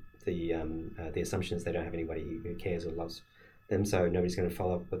person, the assumption is they don't have anybody who cares or loves them, so nobody's going to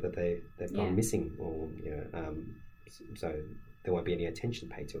follow up whether they've gone missing or so there won't be any attention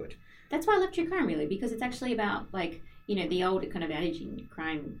paid to it. That's why I love true crime, really, because it's actually about the old kind of adage in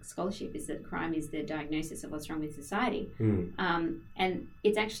crime scholarship is that crime is the diagnosis of what's wrong with society, and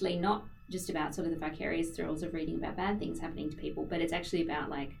it's actually not just about sort of the vicarious thrills of reading about bad things happening to people, but it's actually about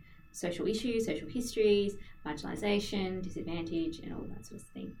social issues, social histories, marginalisation, disadvantage, and all that sort of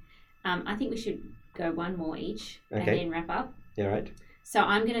thing. I think we should go one more each and then wrap up. Yeah, right. So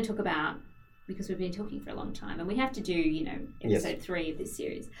I'm going to talk about, because we've been talking for a long time and we have to do, episode 3 of this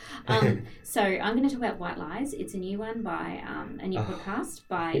series. So I'm going to talk about White Lies. It's a new one by a new podcast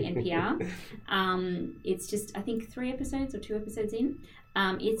by NPR. It's just, I think, 3 episodes or 2 episodes in.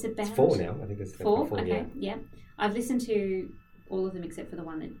 It's 4 now. I think it's 4. Okay, yeah. I've listened to all of them except for the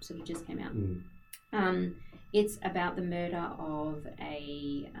one that sort of just came out. It's about the murder of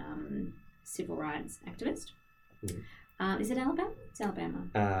a civil rights activist. Is it Alabama? It's Alabama.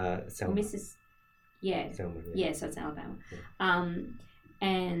 Selma. Or Mrs. Yeah. Selma, yeah, so it's Alabama. Yeah.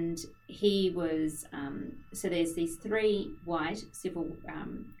 And he was... so there's these 3 white civil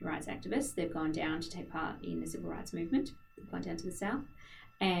rights activists. They've gone down to take part in the civil rights movement. They've gone down to the south.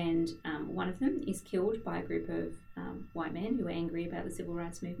 And one of them is killed by a group of white men who are angry about the civil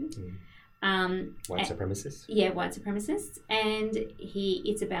rights movement. White supremacists? Yeah, white supremacists. And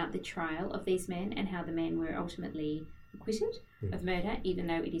it's about the trial of these men and how the men were ultimately acquitted of murder, even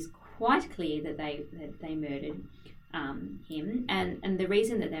though it is quite clear that they murdered him. And the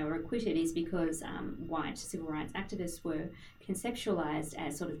reason that they were acquitted is because white civil rights activists were conceptualised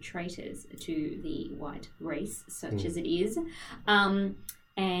as sort of traitors to the white race, such as it is. And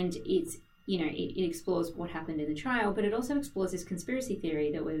it's... it explores what happened in the trial, but it also explores this conspiracy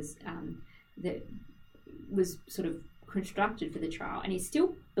theory that was sort of constructed for the trial, and is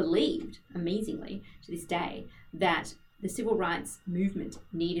still believed, amazingly, to this day, that the civil rights movement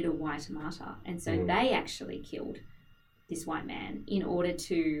needed a white martyr, and so they actually killed this white man in order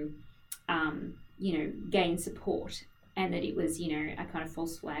to, gain support, and that it was, a kind of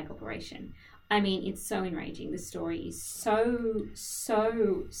false flag operation. I mean, it's so enraging. The story is so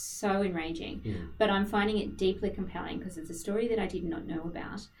enraging. But I'm finding it deeply compelling because it's a story that I did not know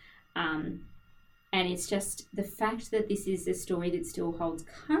about. And it's just the fact that this is a story that still holds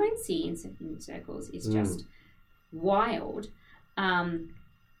currency in certain circles is just wild.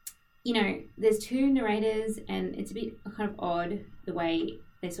 You know, there's two narrators, and it's a bit kind of odd the way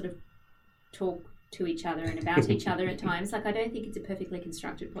they sort of talk to each other and about each other at times. Like, I don't think it's a perfectly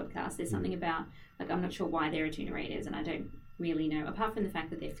constructed podcast. There's something about, like, I'm not sure why there are two narrators, and I don't really know, apart from the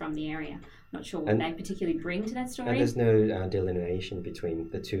fact that they're from the area. I'm not sure what they particularly bring to that story. And there's no delineation between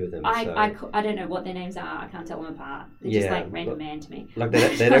the two of them. I don't know what their names are. I can't tell them apart. They're just like random man to me. Like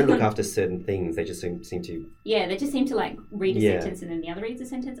they don't look after certain things. They just seem to. Yeah, they just seem to like read a sentence and then the other reads a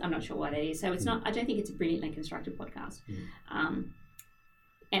sentence. I'm not sure why that is. So it's not. I don't think it's a brilliantly constructed podcast.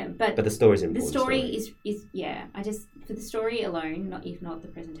 But the story's important. The story is I just, for the story alone, if not the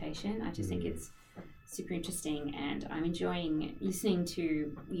presentation, I just think it's super interesting, and I'm enjoying listening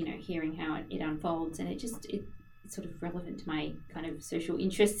to, you know, hearing how it unfolds, and it's sort of relevant to my kind of social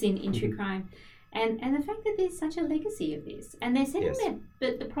interests in true crime, and the fact that there's such a legacy of this, and they're setting that.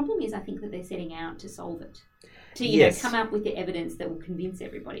 But the problem is, I think that they're setting out to solve it, to you know, come up with the evidence that will convince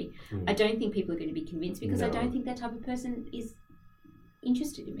everybody. I don't think people are going to be convinced, because I don't think that type of person is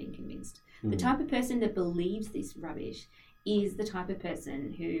interested in being convinced. The type of person that believes this rubbish is the type of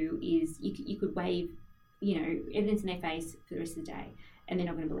person who is, you could wave, you know, evidence in their face for the rest of the day, and they're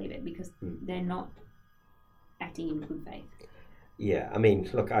not going to believe it because they're not acting in good faith. Yeah, I mean,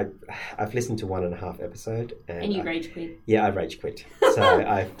 look, I've listened to 1.5 episodes, and you rage quit. Yeah, I rage quit.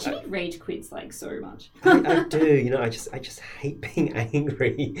 So Jimmy rage quits like so much. I do. You know, I just hate being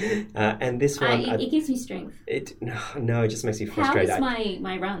angry, and this one it gives me strength. It just makes me frustrated. How is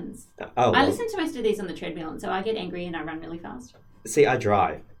my runs? I listen to most of these on the treadmill, and so I get angry and I run really fast. See, I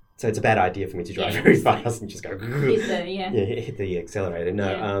drive. So it's a bad idea for me to drive very fast and just go hit the accelerator.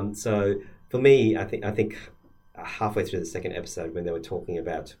 No, so for me, I think halfway through the second episode, when they were talking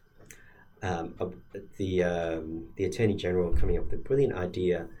about the Attorney General coming up with a brilliant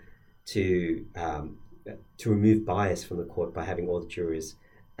idea to remove bias from the court by having all the jurors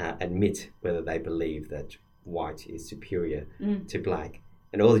admit whether they believe that white is superior to black,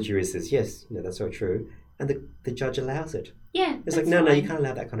 and all the jurors says yes, that's so true, and the judge allows it. Yeah, it's like no, you can't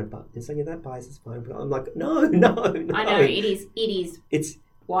allow that kind of bias. It's like that bias is fine. But I'm like no. I know it is. It's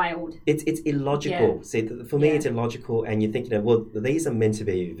wild. It's illogical. Yeah. See, for me, it's illogical, and you think, well, these are meant to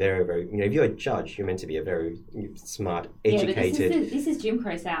be very, very. If you're a judge, you're meant to be a very smart, educated. Yeah, but this is Jim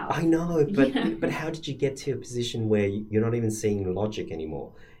Crow South. I know, but how did you get to a position where you're not even seeing logic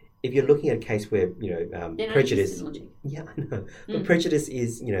anymore? If you're looking at a case where prejudice, yeah, I know, but prejudice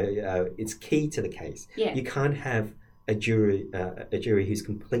is it's key to the case. Yeah. You can't have a jury who's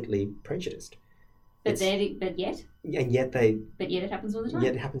completely prejudiced. But yet it happens all the time.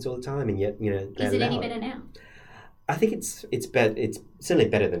 Yet it happens all the time, and yet is it any better now? I think it's better. It's certainly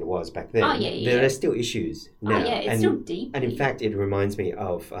better than it was back then. Oh yeah. There are still issues now. Oh yeah, it's still deep. And in fact, it reminds me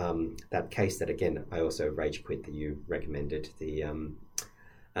of that case that again I also rage quit that you recommended, the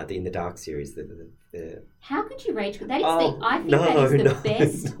In the Dark series. How could you rage quit? That is I think that is the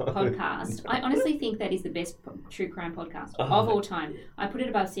best podcast. I honestly think that is the best true crime podcast of all time. I put it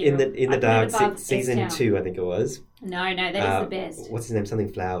above Serial. In the Dark season 2, I think it was. No, that is the best. What's his name?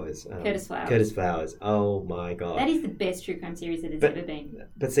 Something Flowers. Curtis Flowers. Oh my god. That is the best true crime series that has ever been.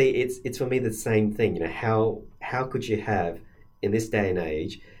 But see, it's for me the same thing. How could you have in this day and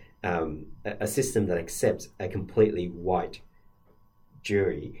age a system that accepts a completely white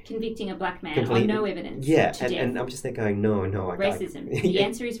jury convicting a black man on no evidence? Yeah, and I'm just there going, no. Racism. The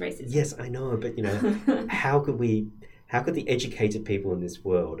answer is racism. Yes, I know, but how could the educated people in this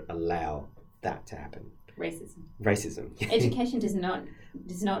world allow that to happen? Racism. Education does not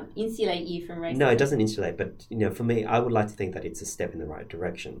insulate you from racism. No, it doesn't insulate. But for me, I would like to think that it's a step in the right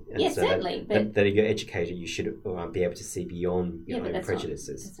direction. And yes, so certainly. That if you're educated, you should be able to see beyond your own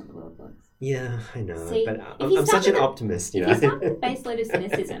prejudices. That's not the way it works. Yeah, I know. See, but I'm such an optimist. If you start with a base load of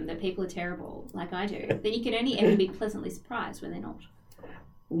cynicism that people are terrible, like I do, then you can only ever be pleasantly surprised when they're not.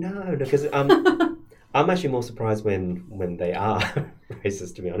 No, because I'm actually more surprised when they are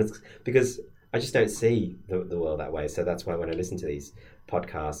racist, to be honest, because I just don't see the world that way. So that's why when I listen to these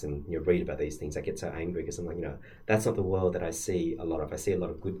podcasts and read about these things, I get so angry because I'm like, that's not the world that I see a lot of. I see a lot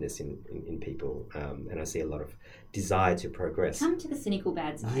of goodness in people, and I see a lot of desire to progress. Come to the cynical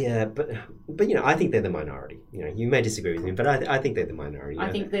bad side. Yeah, but I think they're the minority. You may disagree with me, but I think they're the minority. I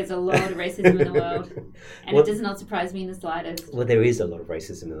think there's a lot of racism in the world, and it does not surprise me in the slightest. Well, there is a lot of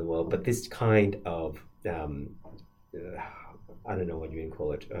racism in the world, but this kind of I don't know what you can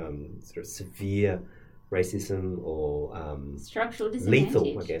call it, sort of severe racism or structural disadvantage.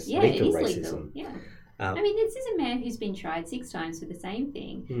 Lethal, I guess. Yeah, lethal it is racism. Lethal. I mean, this is a man who's been tried 6 times for the same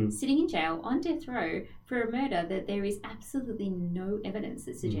thing, sitting in jail on death row for a murder that there is absolutely no evidence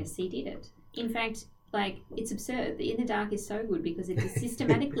that suggests he did it. In fact, like, it's absurd. The In the Dark is so good because it is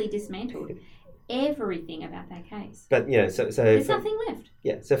systematically dismantled everything about that case. But so there's nothing left.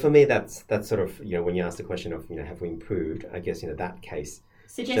 Yeah. So for me, that's sort of when you ask the question of have we improved? I guess that case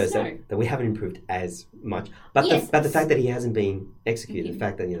suggests shows that we haven't improved as much. But the fact that he hasn't been executed, the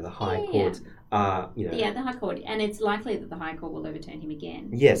fact that the high courts are the High Court, and it's likely that the High Court will overturn him again.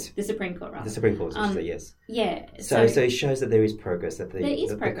 Yes. The Supreme Court, rather. The Supreme Court, yes. Yeah. So it shows that there is progress. That there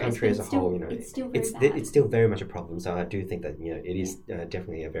is progress, the country as a whole, it's still very bad. It's still very much a problem. So I do think that it is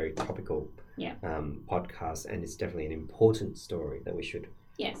definitely a very topical podcast, and it's definitely an important story that we should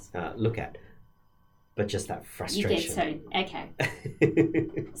look at. But just that frustration. Okay.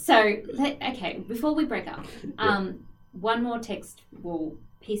 Before we break up, one more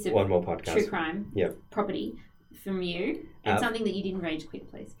piece of one more podcast. True crime property from you, and something that you didn't rage quit,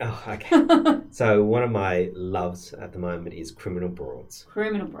 please. Oh, okay. So one of my loves at the moment is Criminal Broads.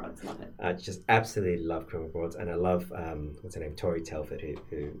 Criminal Broads, love it. I just absolutely love Criminal Broads, and I love what's her name, Tori Telford, who.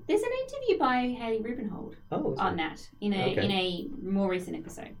 There's an interview by Hayley Rubenhold on that in a more recent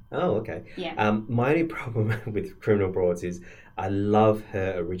episode. Oh, okay. Yeah. My only problem with Criminal Broads is I love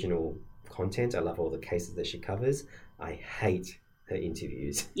her original content. I love all the cases that she covers. I hate her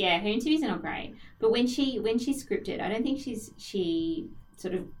interviews. Yeah, her interviews are not great. But when she's scripted, I don't think she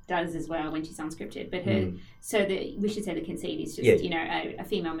sort of does as well when she's unscripted. But we should say the conceit is just a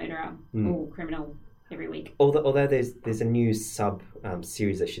female murderer or criminal every week. Although there's a new sub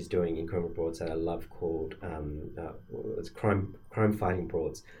series that she's doing in Criminal Broads that I love called it's crime fighting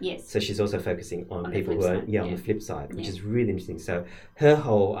broads. Yes. So she's also focusing on people who are on the flip side, which is really interesting. So her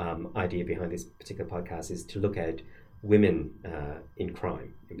whole idea behind this particular podcast is to look at women in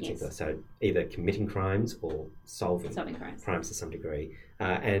crime in particular. Yes. So either committing crimes or solving crimes to some degree,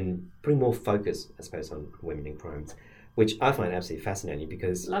 and putting more focus, I suppose, on women in crimes, which I find absolutely fascinating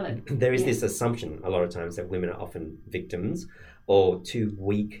because there is this assumption a lot of times that women are often victims or too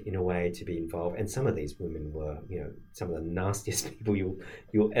weak in a way to be involved. And some of these women were, some of the nastiest people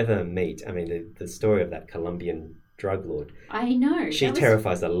you'll ever meet. I mean, the story of that Colombian drug lord. I know. She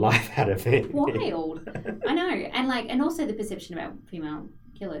terrifies the life out of me. Wild. I know. And also the perception about female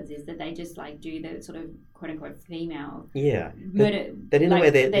killers is that they just do the sort of quote unquote female murder. That in a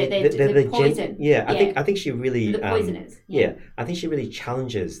way they're the poison. I think she really the poisoners. I think she really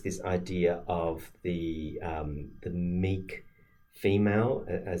challenges this idea of the meek female,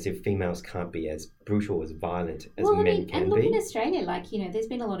 as if females can't be as brutal, as violent as men can be. And look in Australia, there's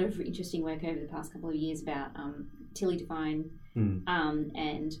been a lot of interesting work over the past couple of years about Tilly Devine,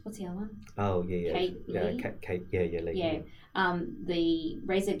 and what's the other one? Oh yeah, Kate Lee. Kate, Lee. The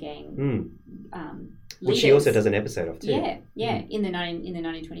Razor Gang. Which she also does an episode of too. In the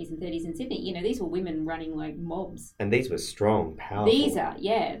 1920s and 30s in Sydney. These were women running like mobs, and these were strong, powerful. These are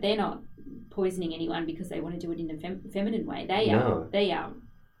they're not poisoning anyone because they want to do it in a feminine way. They are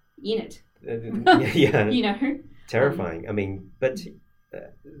in it. Terrifying. I mean, but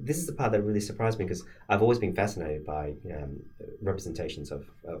this is the part that really surprised me because I've always been fascinated by representations of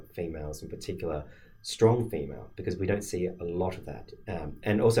females, in particular strong female, because we don't see a lot of that.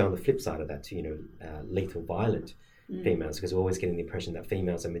 And also on the flip side of that too, lethal violent females, because we're always getting the impression that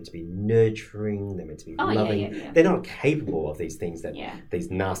females are meant to be nurturing, they're meant to be loving. Yeah. They're not capable of these things that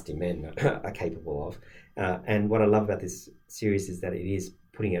these nasty men are capable of. And what I love about this series is that it is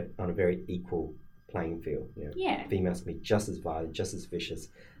putting it on a very equal playing field. Females can be just as violent, just as vicious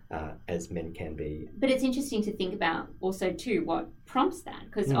as men can be. But it's interesting to think about also too what prompts that,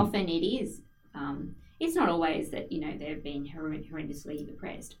 because often it is it's not always that they've been horrendously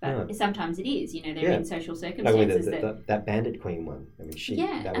oppressed, but sometimes it is. They're in social circumstances. That Bandit Queen one. I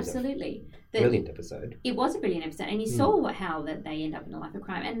mean, that was absolutely a brilliant episode. It was a brilliant episode, and you saw how that they end up in a life of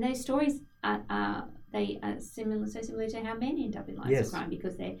crime, and those stories are similar to how men end up in lives of crime,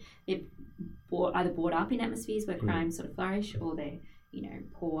 because they're either brought up in atmospheres where crime sort of flourish, or they're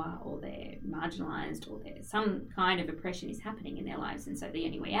poor, or they're marginalised, or there's some kind of oppression is happening in their lives, and so the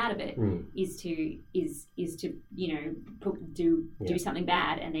only way out of it is to do something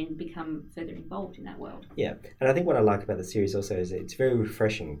bad and then become further involved in that world. Yeah, and I think what I like about the series also is that it's very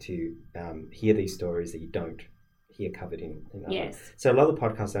refreshing to hear these stories that you don't hear covered in other. Yes. So a lot of the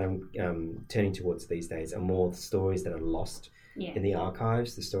podcasts that I'm turning towards these days are more the stories that are lost in the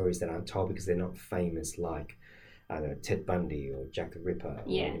archives, the stories that aren't told because they're not famous, like Ted Bundy or Jack the Ripper or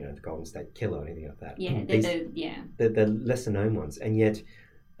the Golden State Killer or anything like that. The lesser known ones, and yet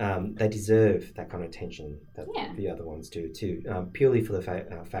they deserve that kind of attention that the other ones do too, purely for the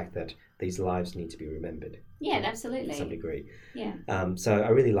fact that these lives need to be remembered. Yeah, absolutely. To some degree. Yeah. So I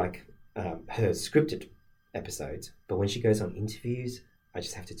really like her scripted episodes, but when she goes on interviews, I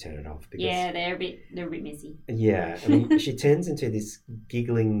just have to turn it off because they're a bit messy. Yeah, I mean, she turns into this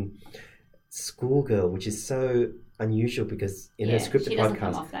giggling schoolgirl, which is so unusual because in her scripted she doesn't podcast,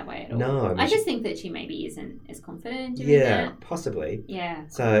 come off that way at all. No, I mean, I just think that she maybe isn't as confident doing that. Possibly. Yeah.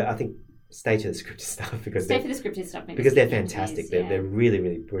 So I think stay to the scripted stuff because stay for the scripted stuff because they're fantastic. They're really,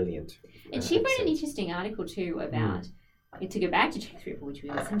 really brilliant. And she wrote an interesting article too about. To go back to Jack the Ripper, which we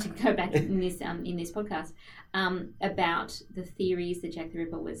always seem to go back in this podcast, about the theories that Jack the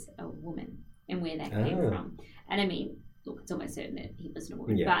Ripper was a woman and where that came from. And I mean, look, it's almost certain that he wasn't a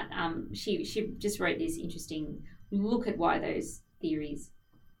woman, but she just wrote this interesting look at why those theories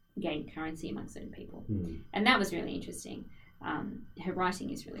gained currency among certain people, and that was really interesting. Her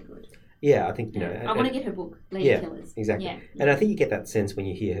writing is really good. Yeah, I think, I want to get her book, Lady Killers. Exactly. Yeah. And I think you get that sense when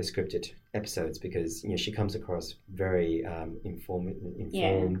you hear her scripted episodes because, she comes across very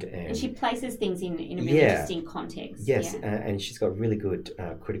informed and she places things in a really interesting context. Yes, and she's got really good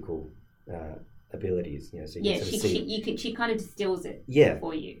critical abilities. So she kind of distills it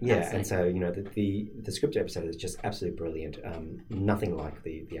for you. Yeah, and so, the scripted episode is just absolutely brilliant. Nothing like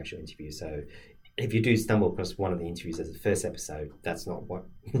the actual interview. So if you do stumble across one of the interviews as the first episode, that's not what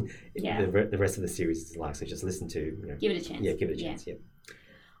the rest of the series is like. So just listen to, give it a chance. Yeah, give it a chance. Yeah.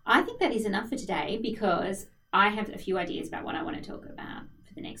 I think that is enough for today because I have a few ideas about what I want to talk about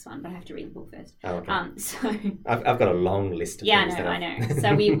for the next one, but I have to read the book first. Oh, okay. So I've got a long list of things. I know.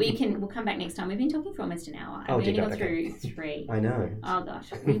 So we'll come back next time. We've been talking for almost an hour. And we only got through 3. I know. Oh gosh,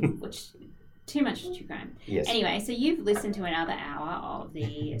 we've watched too much true crime. Yes. Anyway, so you've listened to another hour of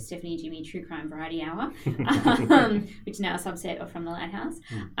the Stephanie and Jimmy True Crime Variety Hour, which is now a subset of From the Lighthouse.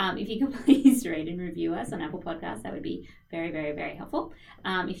 If you could please rate and review us on Apple Podcasts, that would be very, very, very helpful.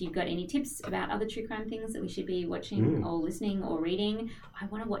 If you've got any tips about other true crime things that we should be watching or listening or reading, I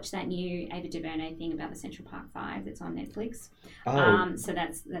want to watch that new Ava DuVernay thing about the Central Park 5 that's on Netflix. So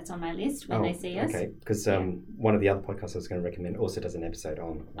that's on my list when they see us. Okay, because one of the other podcasts I was going to recommend also does an episode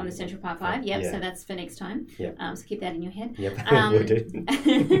on the Central Park 5. Yep, so that's for next time. Yep. So keep that in your head. Yep, we'll do.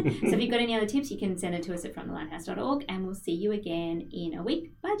 So if you've got any other tips, you can send it to us at fromthelighthouse.org, and we'll see you again in a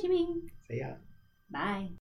week. Bye, Jimmy. See ya. Bye.